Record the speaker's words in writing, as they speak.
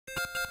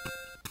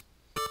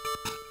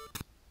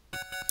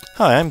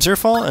Hi, I'm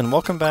Zerfall, and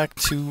welcome back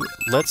to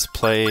Let's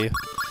Play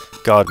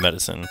God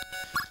Medicine.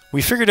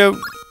 We figured out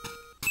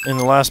in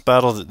the last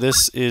battle that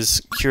this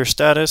is cure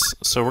status,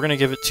 so we're going to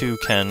give it to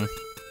Ken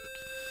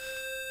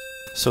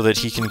so that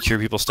he can cure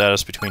people's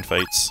status between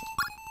fights.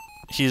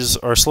 He's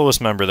our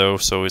slowest member though,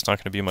 so he's not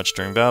going to be much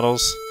during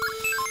battles.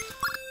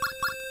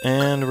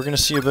 And we're going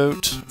to see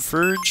about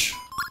Furge.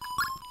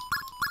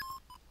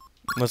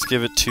 Let's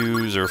give it to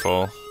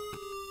Zerfall.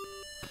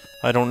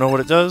 I don't know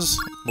what it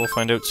does. We'll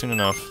find out soon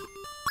enough.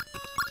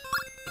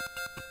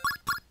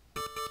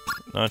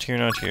 Not here,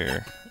 not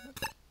here.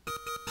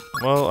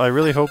 Well, I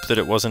really hope that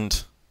it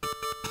wasn't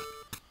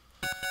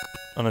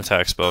an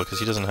attack spell, because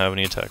he doesn't have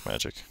any attack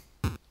magic.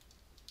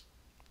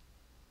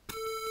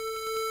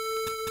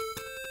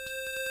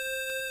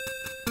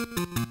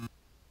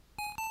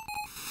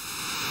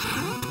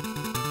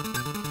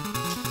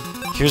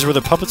 Here's where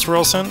the puppets were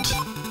all sent.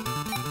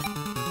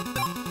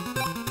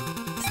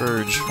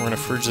 Furge. We're gonna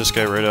Furge this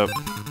guy right up.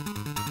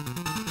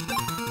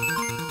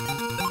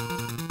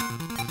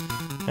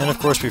 And of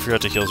course we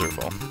forgot to heal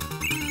Zerfall.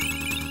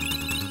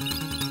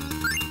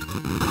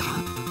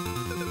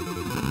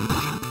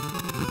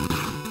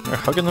 We're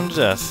hugging them to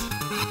death.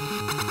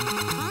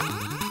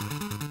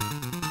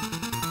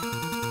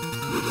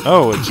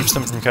 Oh, it keeps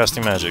them from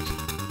casting magic.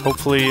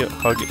 Hopefully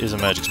Hug is a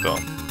magic spell.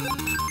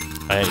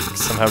 I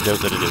somehow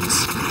doubt that it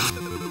is.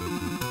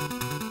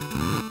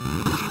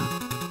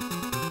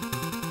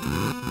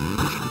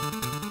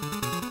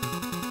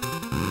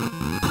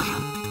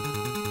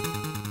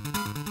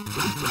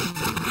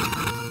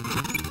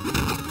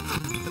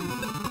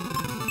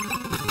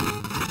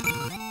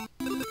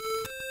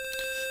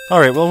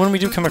 Alright, well when we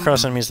do come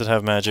across enemies that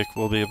have magic,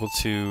 we'll be able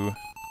to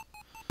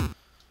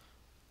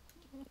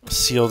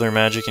seal their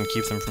magic and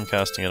keep them from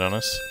casting it on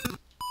us.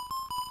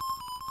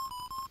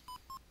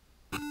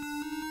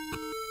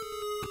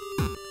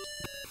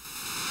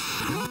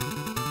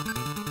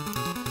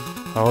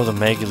 Oh, the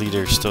Mega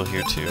Leader's still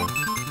here too.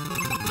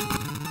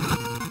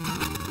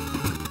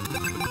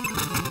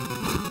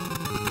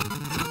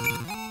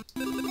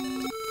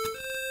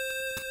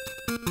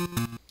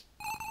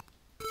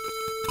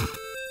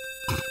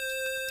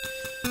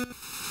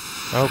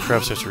 Oh,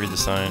 perhaps I have to read the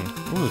sign.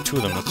 Ooh, two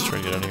of them. Let's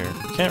try to get out of here.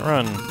 Can't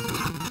run.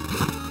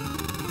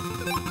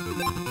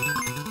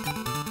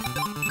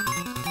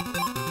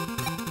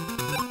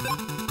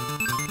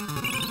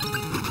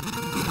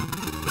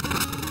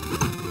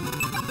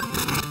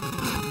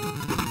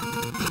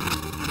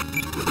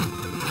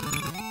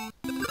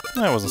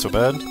 That wasn't so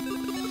bad.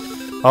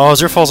 Oh,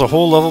 Zerfall's a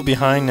whole level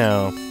behind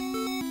now.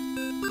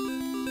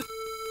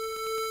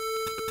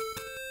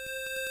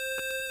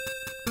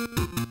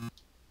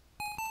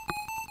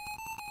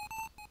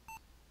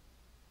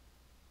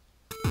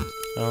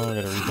 Oh, I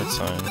gotta read that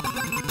sign.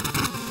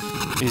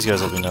 These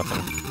guys will be nothing.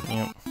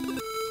 Yep.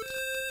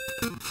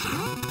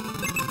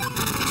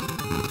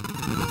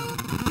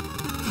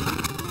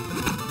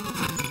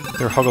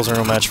 Their Huggles are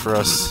no match for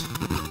us.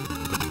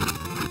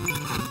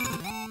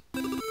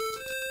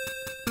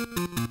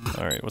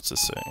 Alright, what's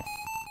this say?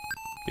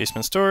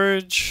 Basement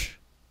storage.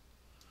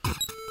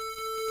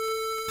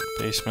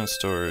 Basement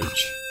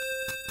storage.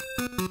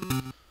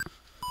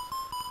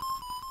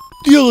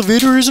 The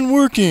elevator isn't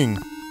working!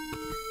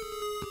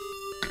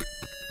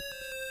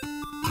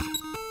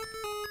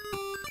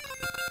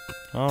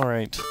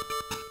 Alright.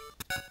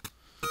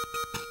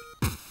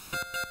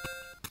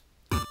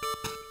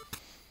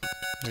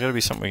 There's gotta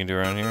be something we can do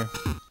around here.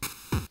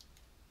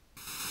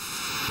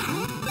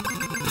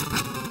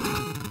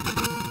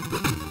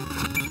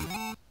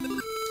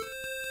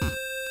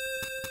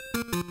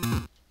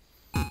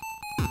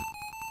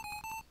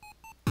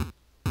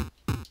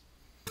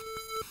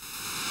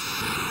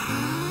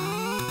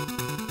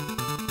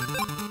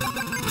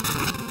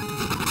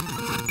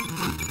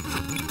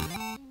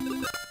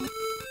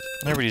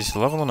 Everybody's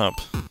leveling up.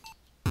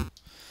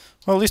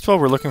 Well, at least while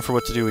we're looking for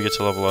what to do, we get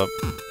to level up.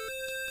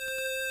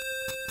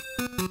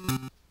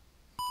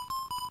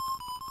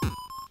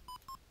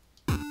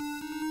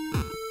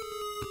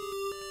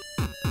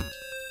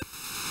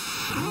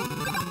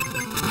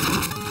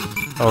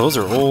 Oh, those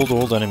are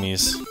old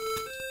enemies.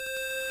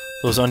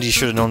 Those undies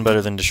should have known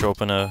better than to show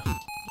up in a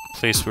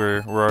place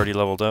where we're already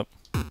leveled up.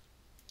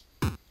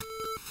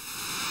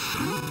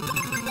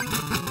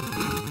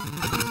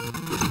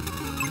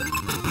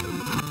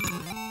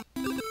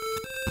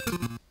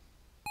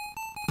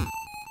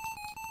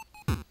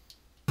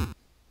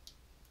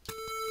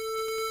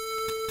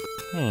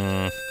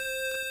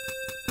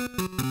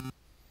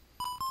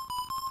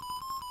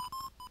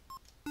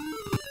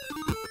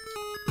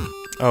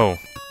 Oh,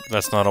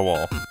 that's not a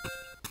wall.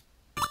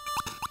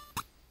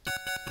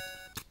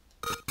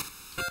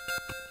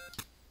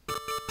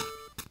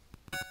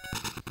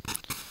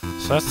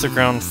 So that's the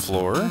ground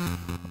floor.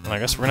 And I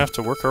guess we're gonna have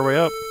to work our way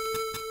up.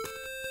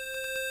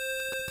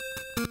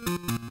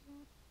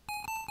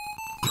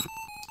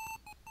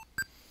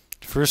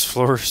 First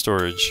floor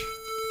storage.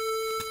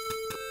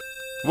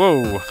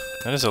 Whoa!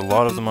 That is a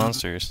lot of the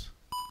monsters.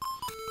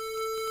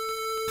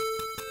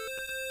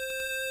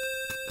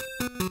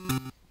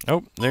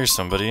 Oh, there's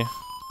somebody.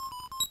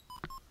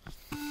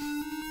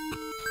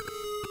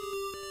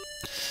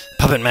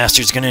 Puppet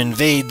Master's gonna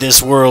invade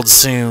this world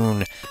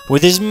soon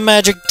with his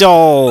magic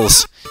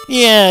dolls.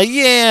 Yeah,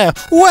 yeah,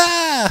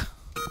 wah!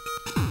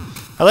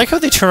 I like how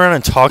they turn around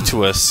and talk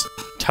to us,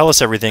 tell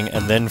us everything,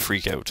 and then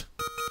freak out.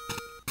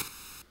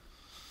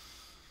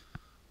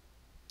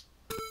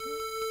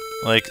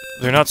 Like,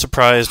 they're not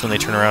surprised when they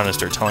turn around and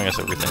start telling us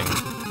everything.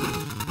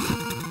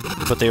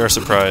 But they are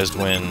surprised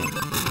when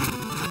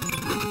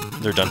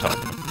they're done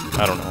talking.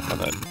 I don't know how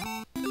that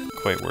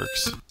quite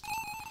works.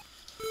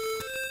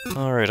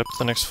 Alright, up to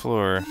the next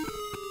floor.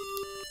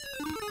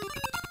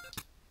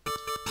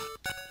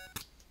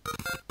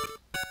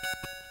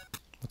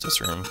 What's this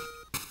room?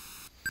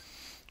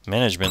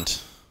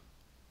 Management.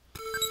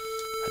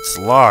 It's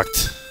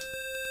locked.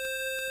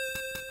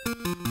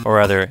 Or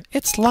rather,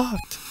 it's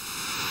locked.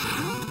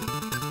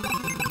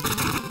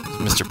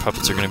 Mr.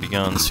 Puppets are going to be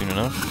gone soon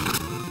enough.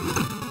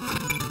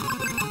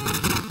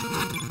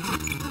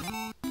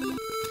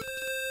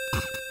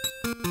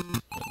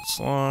 It's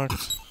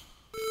locked.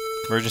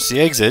 Emergency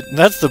exit?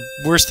 That's the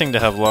worst thing to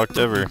have locked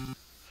ever.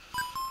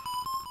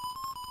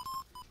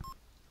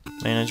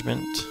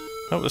 Management.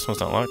 Oh, this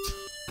one's not locked.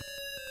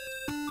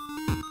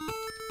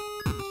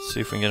 See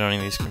if we can get on any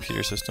of these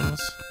computer systems.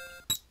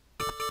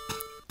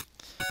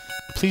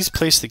 Please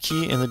place the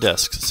key in the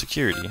desk.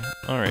 Security.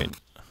 Alright.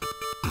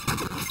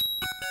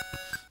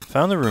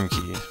 Found the room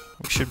key.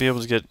 We should be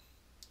able to get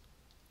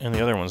in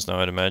the other ones now,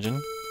 I'd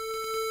imagine.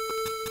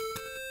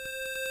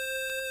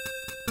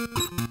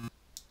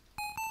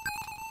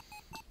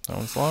 That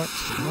one's locked.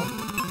 Nope.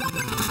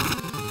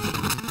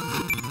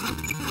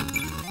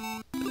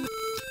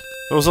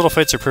 Those little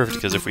fights are perfect,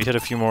 because if we hit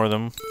a few more of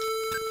them...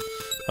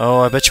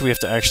 Oh, I bet you we have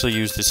to actually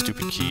use this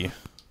stupid key.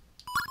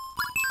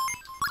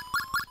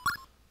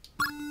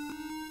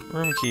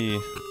 Room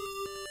key.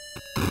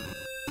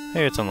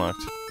 Hey, it's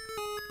unlocked.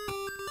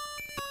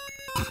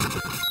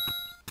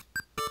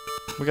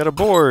 We got a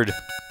board!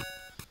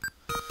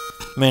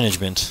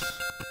 Management.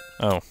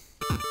 Oh.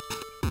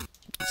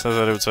 It says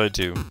that outside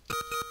too.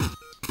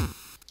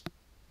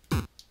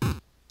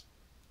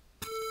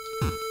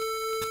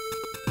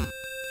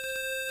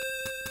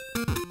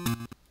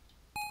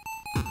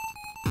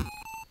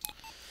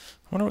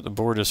 I wonder what the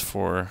board is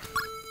for.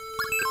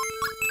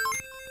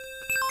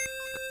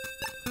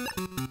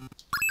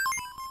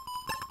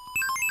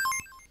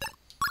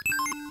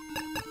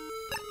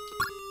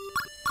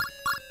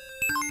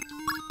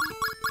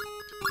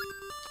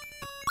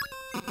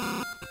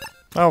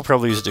 I'll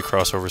probably use it to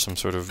cross over some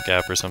sort of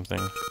gap or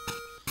something.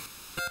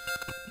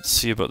 Let's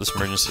see about this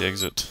emergency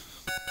exit.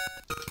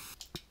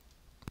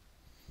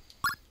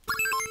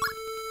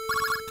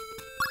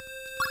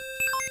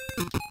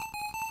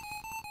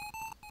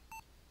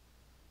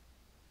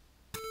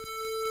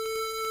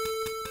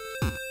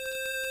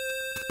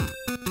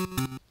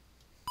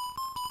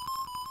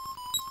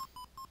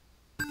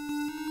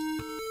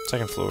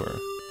 Second floor.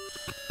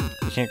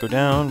 We can't go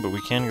down, but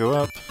we can go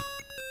up.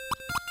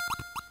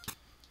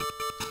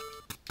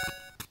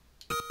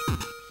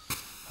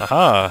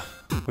 Aha!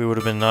 We would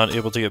have been not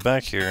able to get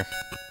back here.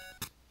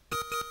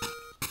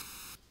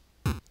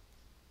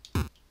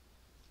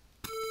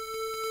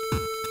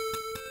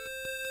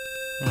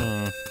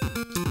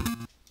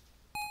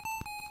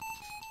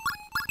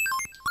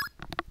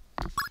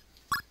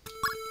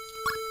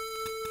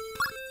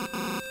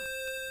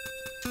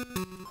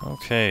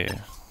 Okay.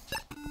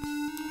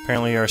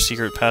 Apparently our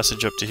secret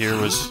passage up to here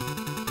was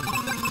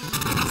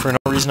for no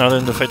reason other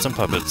than to fight some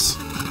puppets.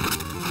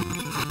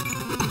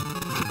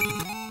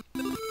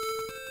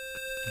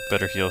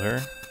 Better heal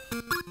her.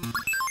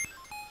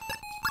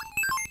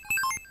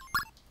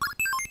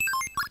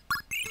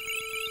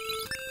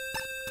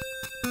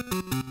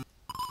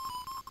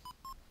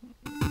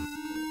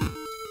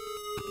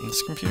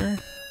 This computer?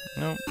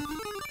 Nope.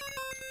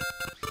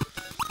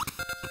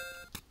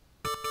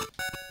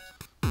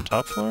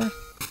 Top floor?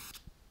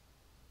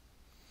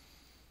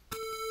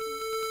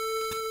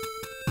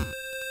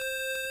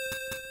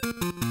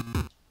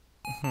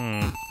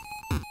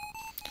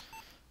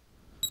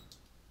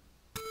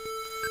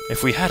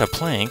 If we had a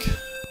plank...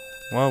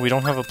 Well, we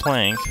don't have a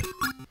plank.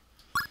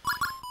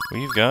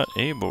 We've got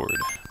a board.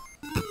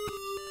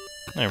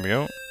 There we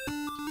go.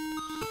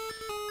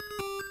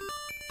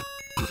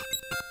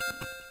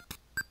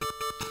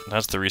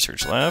 That's the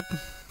research lab. This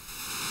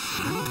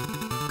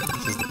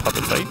is the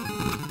puppet fight.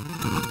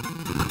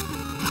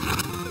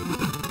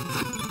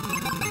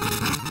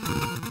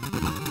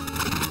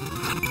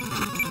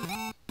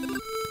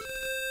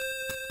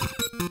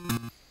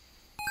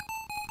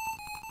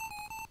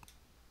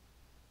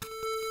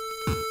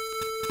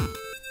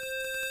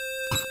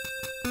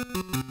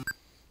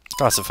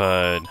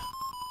 Classified.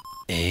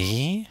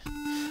 Eh?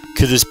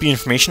 Could this be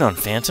information on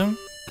Phantom?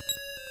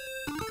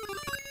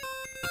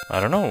 I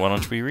don't know, why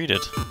don't we read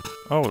it?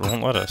 Oh, it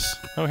won't let us.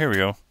 Oh, here we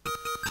go.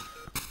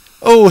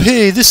 Oh,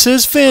 hey, this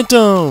says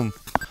Phantom!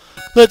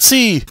 Let's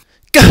see!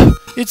 Gah!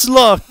 It's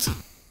locked!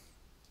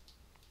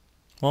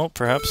 Well,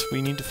 perhaps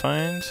we need to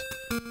find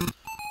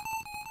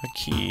a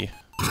key.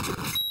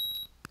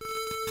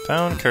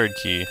 Found card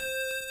key.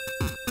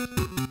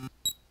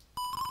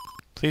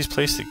 Please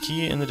place the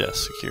key in the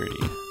desk. Security.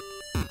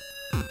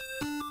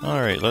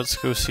 Alright, let's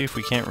go see if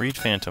we can't read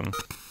Phantom.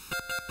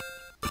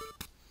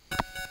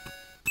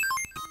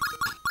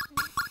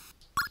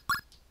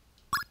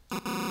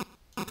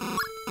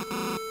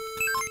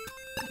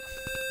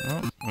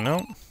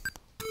 Nope.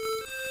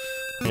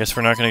 I guess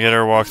we're not going to get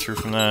our walkthrough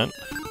from that.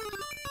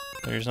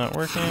 Player's not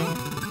working.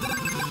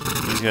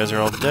 These guys are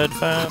all dead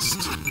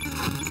fast.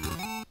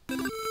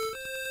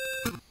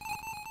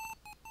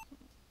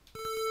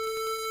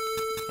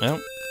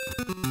 Nope.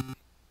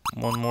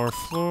 One more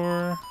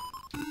floor.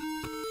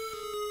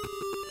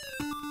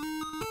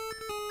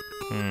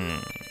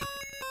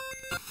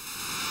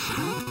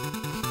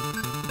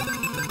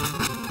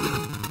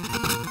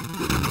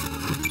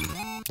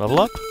 Level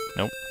up?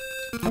 Nope.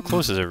 How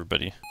close is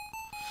everybody?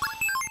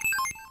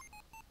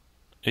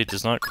 It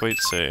does not quite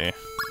say.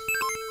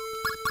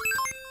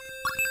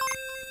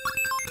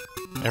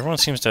 Everyone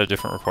seems to have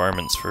different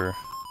requirements for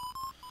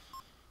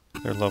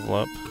their level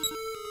up.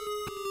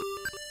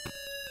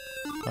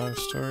 5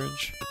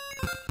 storage.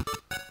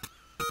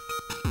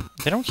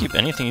 They don't keep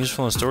anything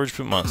useful in storage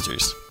but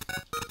monsters.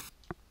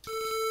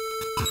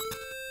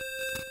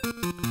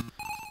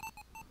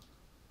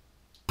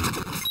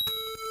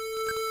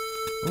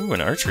 Ooh,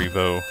 an archery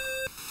bow.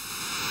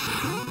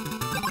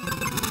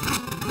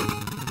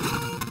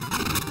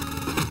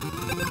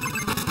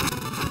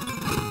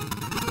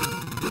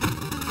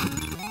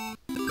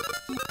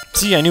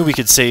 See, I knew we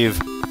could save,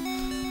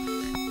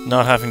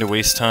 not having to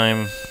waste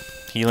time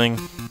healing.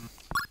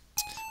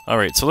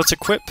 Alright, so let's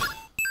equip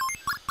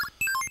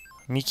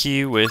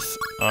Miki with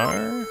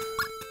our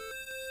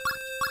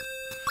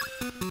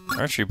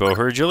archery bow.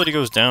 Her agility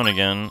goes down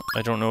again.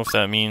 I don't know if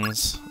that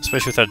means,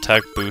 especially with that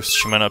attack boost,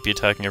 she might not be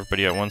attacking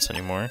everybody at once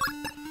anymore.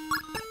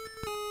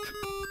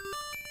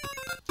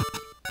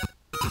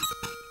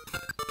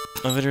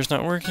 Elevator's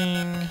not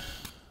working.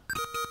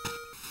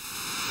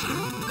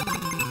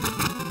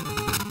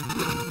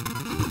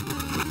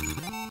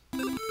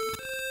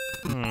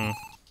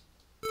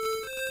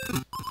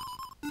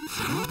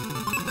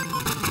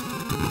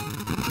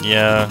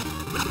 Yeah,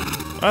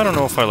 I don't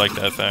know if I like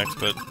that fact,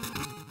 but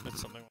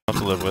it's something we'll have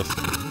to live with.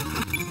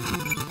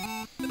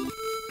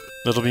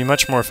 It'll be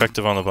much more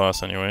effective on the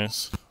boss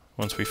anyways,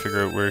 once we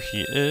figure out where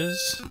he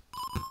is.